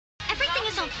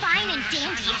so fine and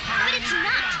dandy, but it's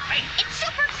not. It's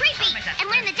super creepy. And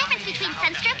learn the difference between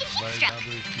sunstroke and heat stroke.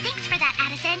 Thanks for that,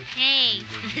 Addison. Hey,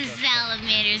 the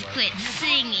salamanders quit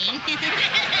singing.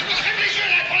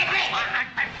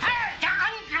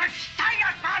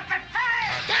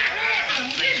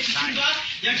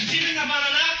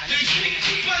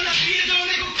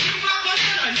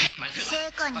聖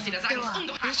火によっては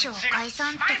部署を解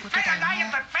散ってことだよ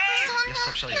ね。そんな、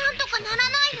なんとかならな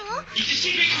いの？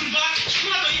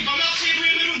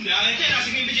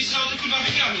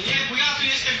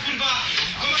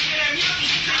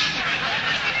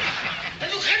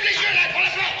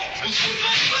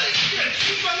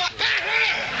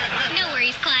 No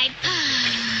worries, Clyde.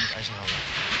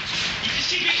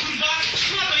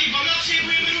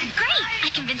 Great! I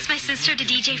convinced my sister to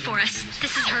DJ for us.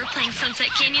 This is her playing Sunset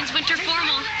Canyon's Winter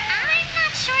Formal. I'm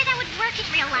not sure that would work in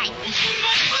real life.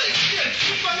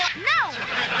 No!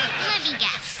 Let me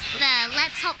guess. The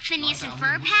Let's Help Phineas and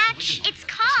Ferb patch? It's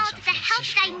called the Help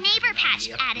Thy Neighbor patch,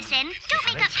 Addison. Don't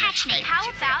make up patch name. How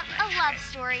about a love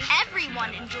story?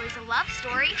 Everyone enjoys a love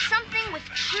story. Something with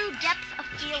true depth of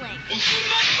feeling. I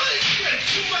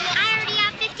already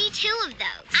have 52 of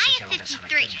those. I have 53.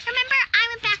 Remember, I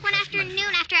went back one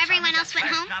afternoon after everyone else went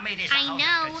home? I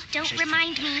know. Don't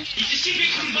remind me. You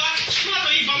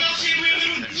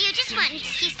just want an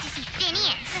excuse to see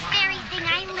Phineas. The very thing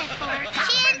I live for.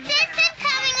 She insists on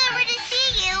coming over to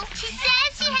see you. She says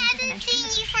she hasn't seen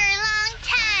you for a long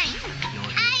time.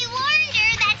 I warned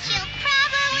her that she'll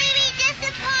probably be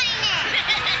disappointed.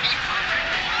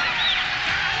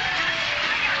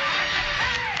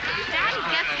 Daddy,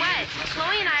 guess what?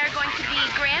 Chloe and I are going to be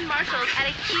grand marshals at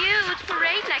a huge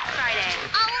parade next Friday.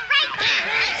 All right, then.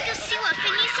 Let's go see what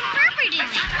Phineas and Ferb are doing.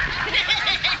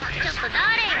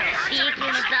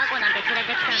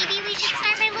 Maybe we should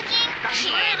start by looking.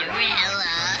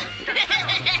 Cinderella.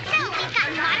 So, we've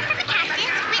got water from the cactus,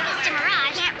 witness to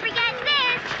mirage, can't forget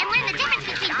this, and learn the difference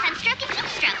between sunstroke and heat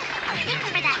stroke. Thanks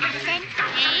for that, Addison.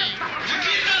 Hey.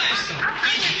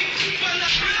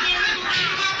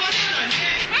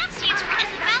 That stands for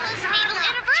Isabella's natal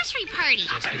anniversary party.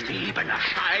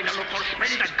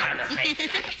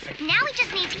 Now we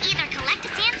just need to either collect a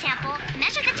sand sample,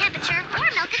 measure the temperature, or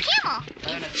milk a camel.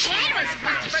 If Dad was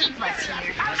supposed to keep us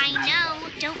here. I know.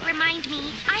 Don't remind me.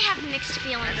 I have mixed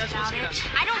feelings about it.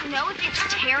 I don't know if it's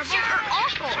terrible or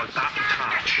awful.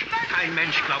 Kein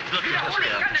Mensch glaubt wirklich, dass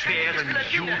der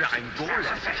Bärenjude ein Golem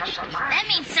ist. That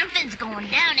means something's going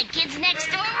down at Kids Next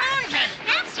Door Moonbase.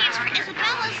 That stands for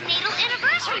Isabella's natal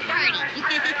anniversary party.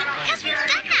 Because we've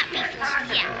done that before.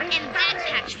 Yeah, and that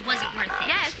patch wasn't worth it.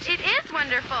 Yes, it is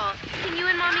wonderful. Can you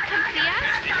and Mommy come see us?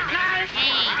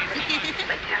 Hey.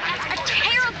 That's a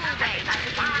terrible way to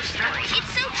begin your story. It's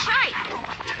so trite.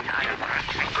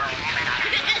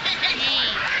 Hey,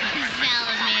 the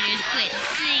salamanders quit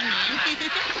singing.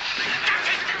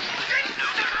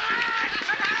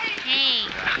 Hey.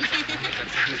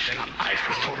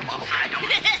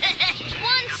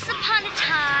 Once upon a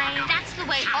time. That's the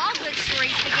way all good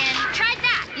stories begin. Try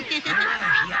that.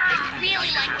 I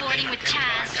really like boarding with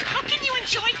Chaz. How can you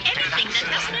enjoy anything that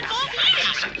doesn't involve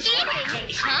eating?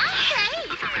 Eating? Huh?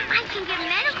 Hey, I can give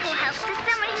medical help to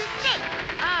someone who's sick.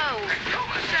 Oh,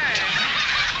 sure.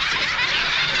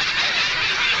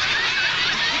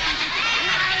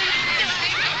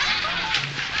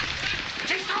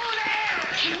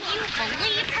 Can you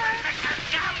believe her?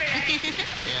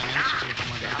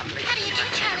 How do you do,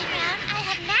 Charlie Brown? I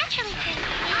have naturally been.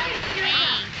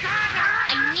 Hey.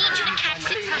 I need you to catch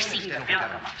Sid Percy.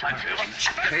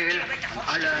 Fehl an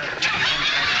alle.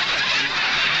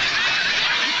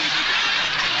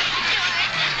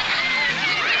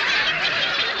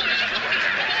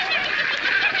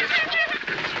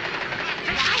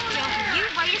 Why don't you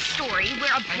write a story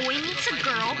where a boy meets a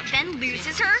girl, then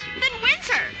loses her, then wins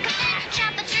her?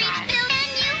 Chop a tree, Bill. Can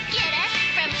you get us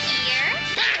from here?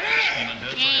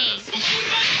 Hey.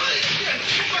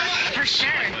 For sure.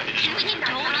 And we can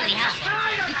totally help.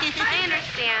 I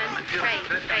understand. Right.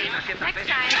 Next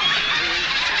time.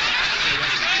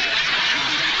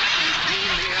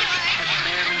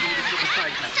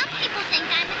 Some people think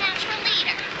I'm a natural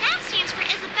leader. That stands for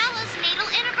Isabella's natal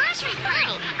anniversary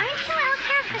party. Aren't you out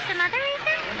here for some other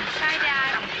reason? Bye,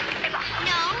 Dad.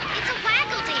 No, it's a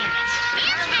waggle dance.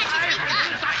 Dance matches me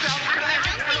up. I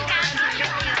don't think that's what you're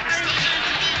correct.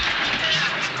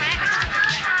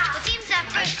 What seems at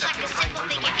first like a simple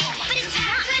figure eight, but it's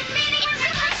not. It's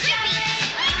super creepy.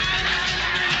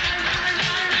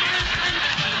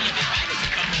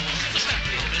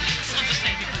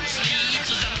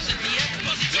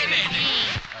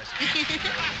 Hey,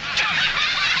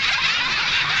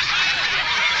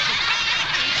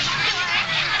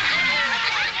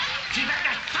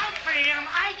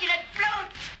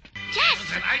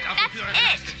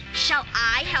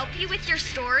 you with your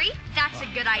story? That's a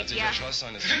good idea. Sure.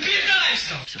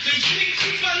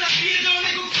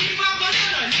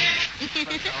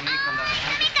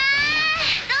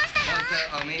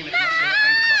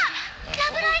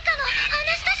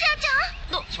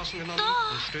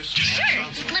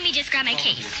 Let me just grab my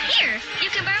case. Here, you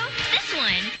can borrow this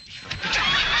one.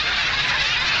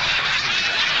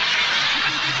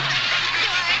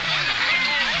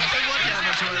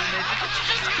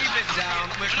 Just keep it down.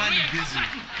 We're kind of busy.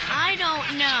 I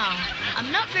don't know.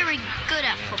 I'm not very good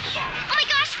at football. Oh my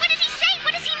gosh, what did he say?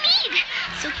 What does he mean?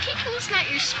 So kicking's not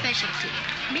your specialty.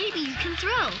 Maybe you can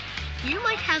throw. You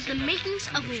might have the makings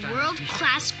of a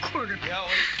world-class quarterback.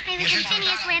 Hey, we can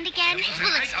Phineas land again.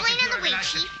 We'll explain on the way,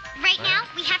 Chief. Right now,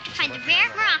 we have to find the rare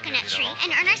Morocco nut tree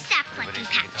and earn our staff collecting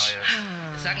patch.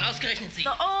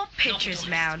 The old pitcher's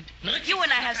mound. You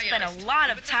and I have spent a lot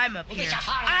of time up here.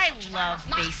 I love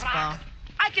baseball.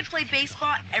 I could play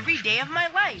baseball every day of my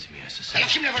life. Hey, the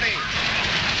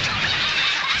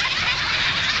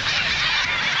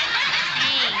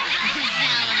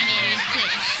salamanders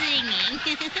quit singing.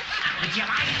 No.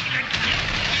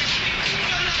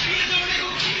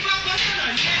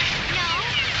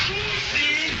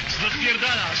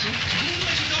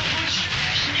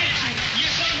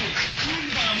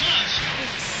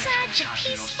 It's such a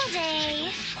peaceful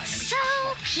day. So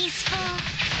peaceful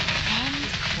and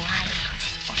quiet.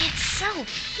 It's so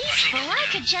peaceful, I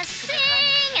could just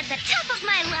sing at the top of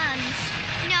my lungs.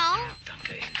 No.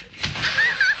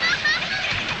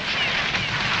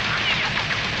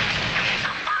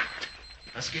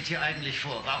 Was geht hier eigentlich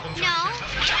vor? Warum? No.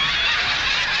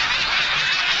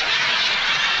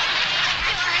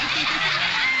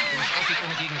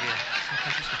 Ohne Gegenwehr.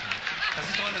 Das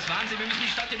ist doch alles Wahnsinn. Wir müssen die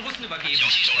Stadt den Russen übergeben.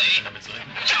 Damit zu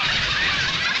reden.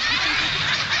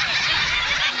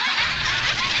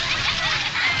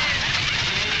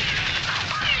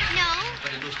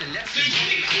 No. Durch den letzten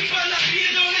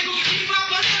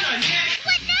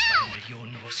What now?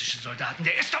 Millionen russische Soldaten.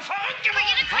 Der ist doch verrückt We're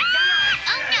gonna cry.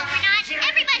 Oh no, we're not.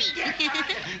 Everybody.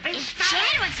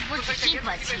 Jan wants to keep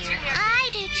us here. I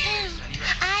do too.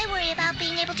 I worry about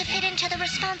being able to fit into the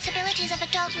responsibilities of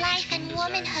adult life and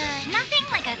womanhood. Nothing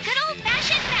like a good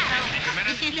old-fashioned battle.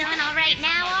 Feeling all right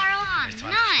now, Arl?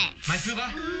 Nuts. Mein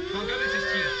Führer, Frau Goebbels ist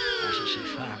hier.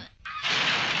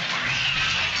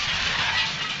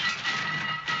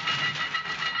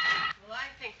 Well, I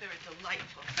think they're a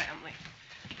delightful family.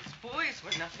 Those boys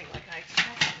were nothing like I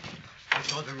expected. I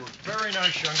thought they were very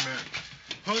nice young men.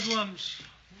 Hoodlums.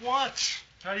 What?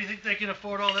 How do you think they can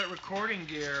afford all that recording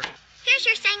gear? Here's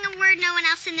your saying a word no one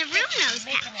else in the room knows,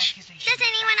 Patch. Does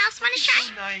anyone else want to try?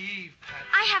 So naive, Pat.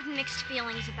 I have mixed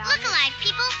feelings about Look it. alive,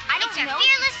 people. I don't it's our know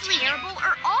fearless if it's leader. terrible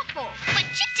or awful. What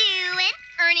you doing?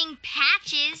 Earning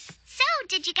patches. So,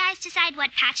 did you guys decide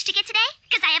what patch to get today?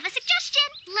 Because I have a suggestion.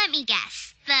 Let me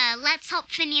guess. The Let's Help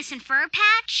Phineas and Ferb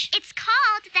patch? It's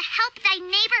called the Help Thy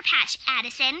Neighbor patch,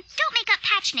 Addison. Don't make up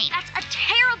patch names. That's a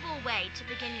terrible way to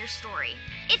begin your story.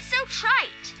 It's so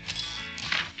trite.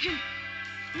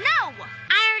 No!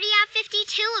 I already have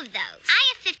 52 of those. I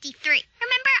have 53.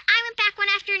 Remember, I went back one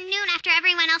afternoon after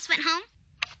everyone else went home?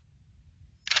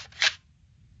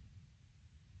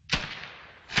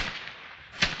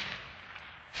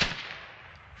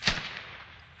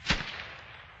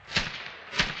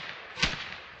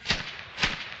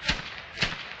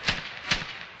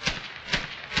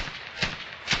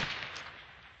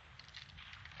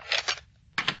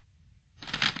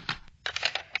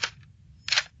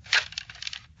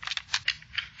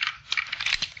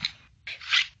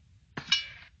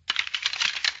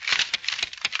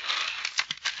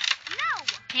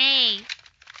 Hey.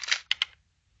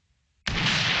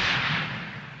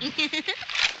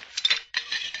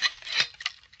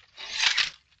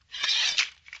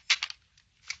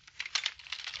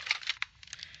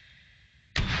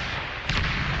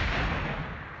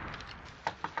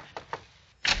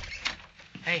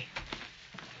 Hey.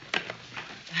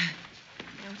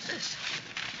 What's this?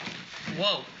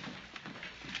 Whoa.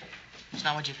 It's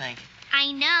not what you think.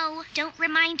 I know. Don't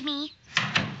remind me.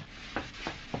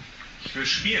 Wir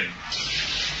spielen.